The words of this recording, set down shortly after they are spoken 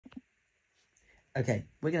Okay,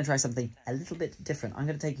 we're going to try something a little bit different. I'm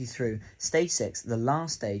going to take you through stage 6, the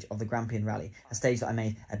last stage of the Grampian Rally, a stage that I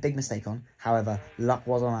made a big mistake on. However, luck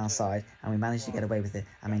was on our side and we managed to get away with it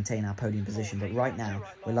and maintain our podium position. But right now,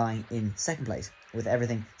 we're lying in second place with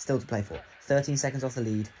everything still to play for. 13 seconds off the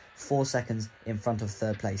lead, 4 seconds in front of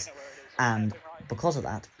third place. And because of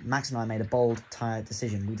that, Max and I made a bold tyre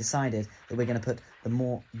decision. We decided that we're going to put the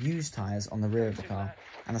more used tyres on the rear of the car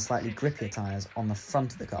and the slightly grippier tyres on the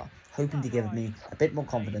front of the car, hoping to give me a bit more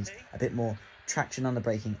confidence, a bit more traction on the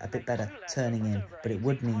braking, a bit better turning in. But it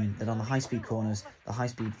would mean that on the high-speed corners, the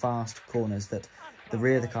high-speed fast corners, that the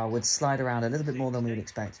rear of the car would slide around a little bit more than we would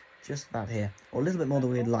expect, just about here, or a little bit more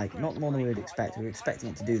than we would like, not more than we would expect. We were expecting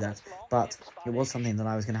it to do that, but it was something that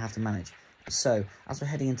I was going to have to manage. So, as we're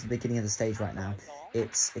heading into the beginning of the stage right now,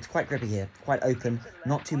 it's quite grippy here, quite open,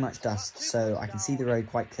 not too much dust, so I can see the road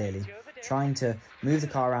quite clearly. Trying to move the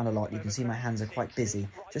car around a lot, you can see my hands are quite busy,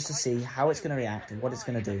 just to see how it's going to react and what it's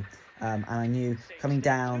going to do. And I knew coming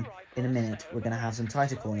down in a minute, we're going to have some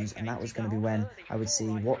tighter corners, and that was going to be when I would see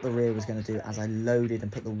what the rear was going to do as I loaded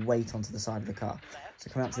and put the weight onto the side of the car. So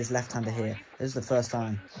coming up to this left-hander here, this is the first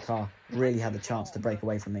time the car really had the chance to break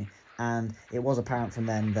away from me. And it was apparent from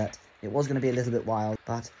then that it was going to be a little bit wild,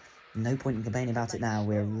 but no point in complaining about it now.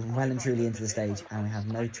 We're well and truly into the stage, and we have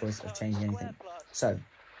no choice of changing anything. So,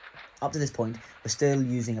 up to this point, we're still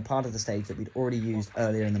using a part of the stage that we'd already used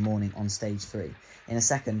earlier in the morning on stage 3. In a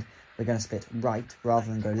second, we're going to split right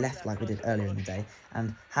rather than go left like we did earlier in the day.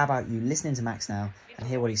 And how about you listen to Max now and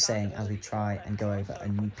hear what he's saying as we try and go over a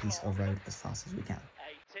new piece of road as fast as we can.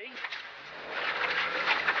 80.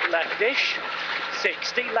 Leftish.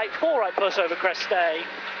 60. Late 4 right plus over crest stay.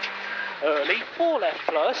 Early 4 left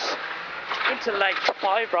plus. Into late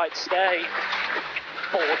 5 right stay.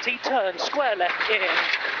 40. Turn square left in.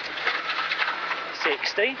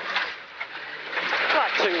 60.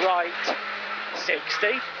 Flat 2 right.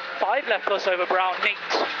 60. 5 left plus over brown neat.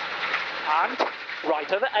 And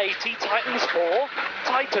right over 80. Tightens 4.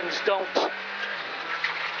 Tightens don't.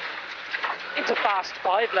 Into fast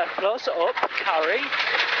 5 left plus up. Carry.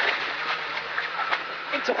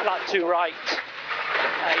 Into flat 2 right.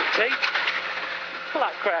 80.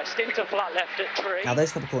 Flat crest into flat left at 3. Now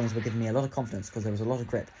those couple of corners were giving me a lot of confidence because there was a lot of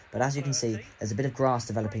grip, but as you can see, there's a bit of grass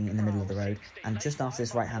developing in the middle of the road, and just after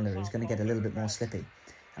this right-hander, it was going to get a little bit more slippy.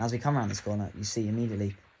 And as we come around this corner, you see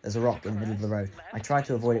immediately there's a rock in the middle of the road. I tried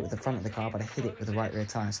to avoid it with the front of the car, but I hit it with the right rear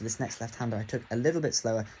tyre, so this next left-hander I took a little bit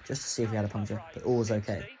slower just to see if we had a puncture, but all was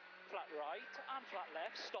okay.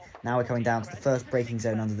 Now we're coming down to the first braking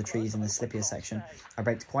zone under the trees in the slippier section. I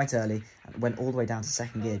braked quite early and went all the way down to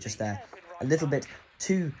second gear just there. A little bit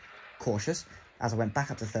too cautious as I went back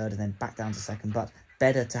up to third and then back down to second, but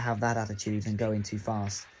better to have that attitude than going too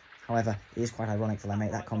fast. However, it is quite ironic that I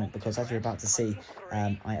make that comment because as you're about to see,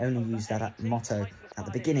 I only used that motto at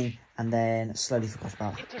the beginning and then slowly forgot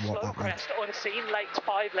about what that meant. Unseen, late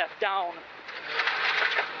 5 left down.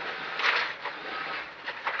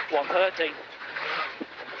 130.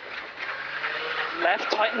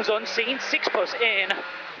 Left, tightens unseen, 6 plus in.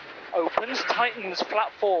 Opens, tightens,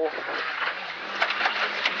 flat 4.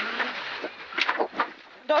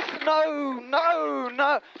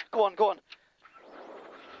 No. Go on.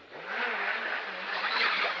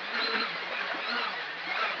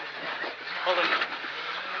 Hold on.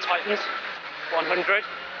 Tightens, 100.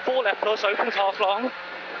 4 left plus, opens half long.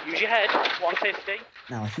 Use your head, 150.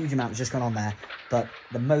 Now, a huge amount has just gone on there, but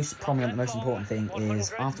the most prominent, most important thing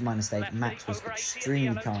is, after my mistake, Max was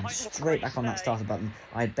extremely calm, straight back on that starter button.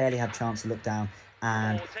 I had barely had a chance to look down,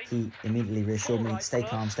 and he immediately reassured me, stay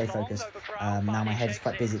calm, stay focused. Now my head is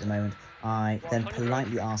quite busy at the moment. I then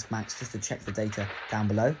politely asked Max just to check the data down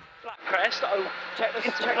below. Flat crest, check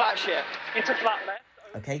flat shift, into flat left.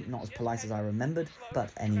 Okay, not as polite as I remembered,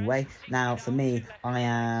 but anyway, now for me, I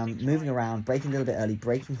am moving around, braking a little bit early,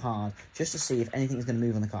 braking hard, just to see if anything is going to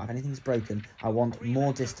move on the car. If anything's broken, I want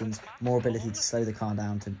more distance, more ability to slow the car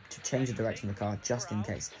down, to change the direction of the car, just in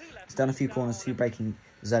case. It's done a few corners, 2 braking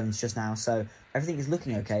zones just now, so everything is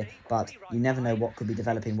looking okay, but you never know what could be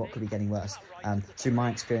developing, what could be getting worse. Through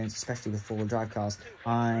my experience, especially with four-wheel drive cars,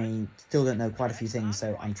 I still don't know quite a few things,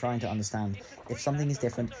 so I'm trying to understand if something is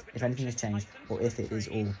different, if anything has changed, or if it is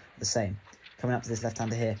all the same. Coming up to this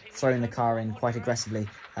left-hander here, throwing the car in quite aggressively,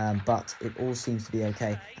 but it all seems to be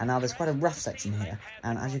okay. And now there's quite a rough section here,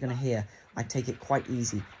 and as you're going to hear, I take it quite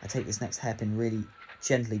easy. I take this next hairpin really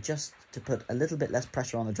gently, just to put a little bit less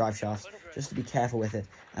pressure on the drive shafts, just to be careful with it.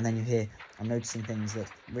 And then you hear, I'm noticing things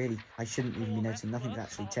that really I shouldn't even be noticing. Nothing's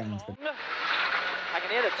actually changed, but I can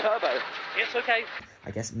hear the turbo. It's okay.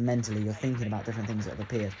 I guess mentally you're thinking about different things that have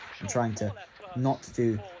appeared and trying to not to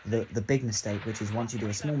do the big mistake, which is once you do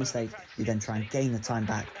a small mistake, you then try and gain the time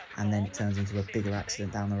back, and then it turns into a bigger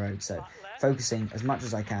accident down the road. So focusing as much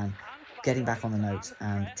as I can, getting back on the notes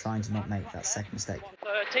and trying to not make that second mistake.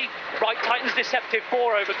 30, right tightens deceptive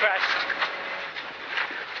 4 over crest.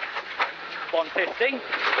 150.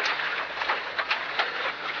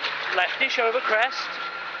 Leftish over crest.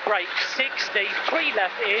 Brake 60, 3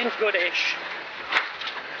 left in, goodish.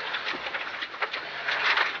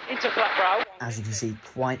 Into flat brow. As you can see,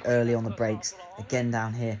 quite early on the brakes, again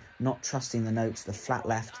down here, not trusting the notes, the flat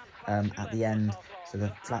left at the end, so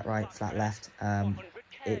the flat right, flat left.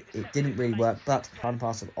 It didn't really work, but part and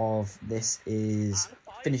parcel of this is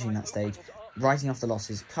finishing that stage, writing off the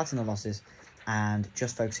losses, cutting the losses, and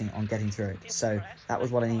just focusing on getting through it. So that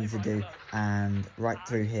was what I needed to do, and right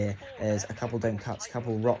through here, there's a couple don't cuts, a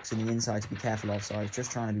couple rocks in the inside to be careful of, so I was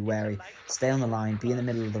just trying to be wary, stay on the line, be in the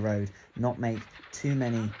middle of the road, not make too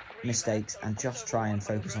many mistakes, and just try and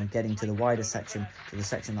focus on getting to the wider section, to the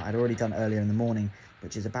section that I'd already done earlier in the morning,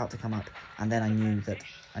 which is about to come up. And then I knew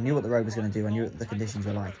what the road was going to do, I knew what the conditions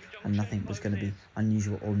were like, and nothing was going to be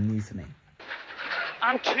unusual or new for me.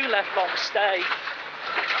 And 2 left long stay.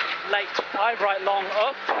 Late 5 right long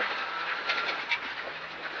up.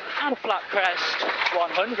 And flat crest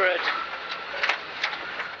 100.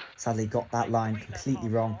 Sadly got that line completely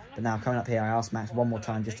wrong, but now coming up here I asked Max one more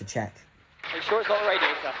time just to check. Are you sure it's not a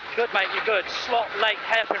radiator? Good mate, you're good. Slot late,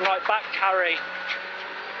 hairpin right back carry.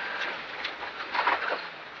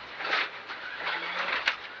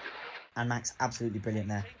 And Max absolutely brilliant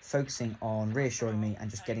there, focusing on reassuring me and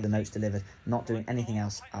just getting the notes delivered, not doing anything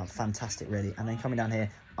else. Fantastic really. And then coming down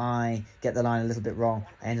here, I get the line a little bit wrong.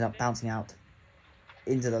 I ended up bouncing out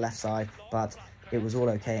into the left side, but it was all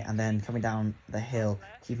okay. And then coming down the hill,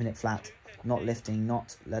 keeping it flat, not lifting,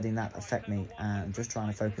 not letting that affect me, and just trying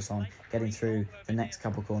to focus on getting through the next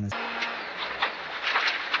couple corners.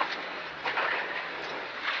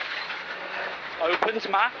 Opens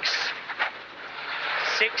Max.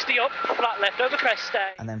 60 up, flat left over crest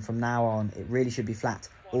stay. And then from now on, it really should be flat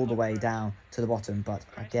all the way down to the bottom. But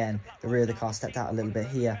again, the rear of the car stepped out a little bit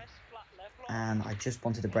here, and I just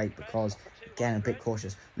wanted to brake because, again, a bit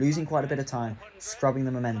cautious. Losing quite a bit of time, scrubbing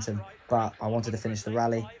the momentum, but I wanted to finish the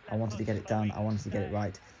rally. I wanted to get it done. I wanted to get it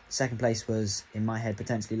right. Second place was, in my head,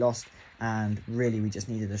 potentially lost, and really we just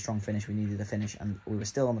needed a strong finish. We needed a finish, and we were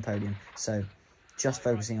still on the podium. So just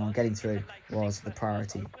focusing on getting through was the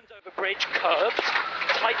priority. Over bridge, curbed.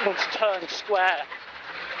 Tightens turn square.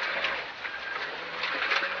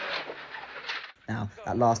 Now,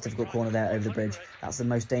 that last difficult corner there over the bridge, that's the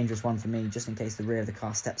most dangerous one for me, just in case the rear of the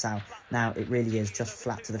car steps out. Now, it really is just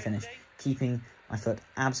flat to the finish, keeping my foot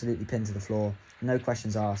absolutely pinned to the floor, no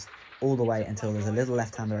questions asked, all the way until there's a little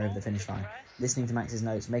left-hander over the finish line. Listening to Max's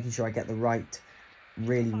notes, making sure I get the right,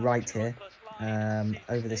 really right here,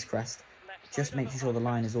 over this crest. Just making sure the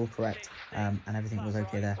line is all correct, and everything was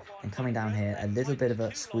okay there. And coming down here, a little bit of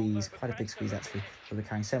a squeeze, quite a big squeeze actually, we were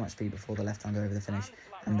carrying so much speed before the left-hander over the finish,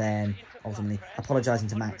 and then ultimately apologising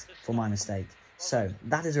to Max for my mistake. So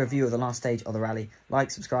that is a review of the last stage of the rally.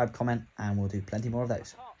 Like, subscribe, comment, and we'll do plenty more of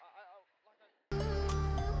those.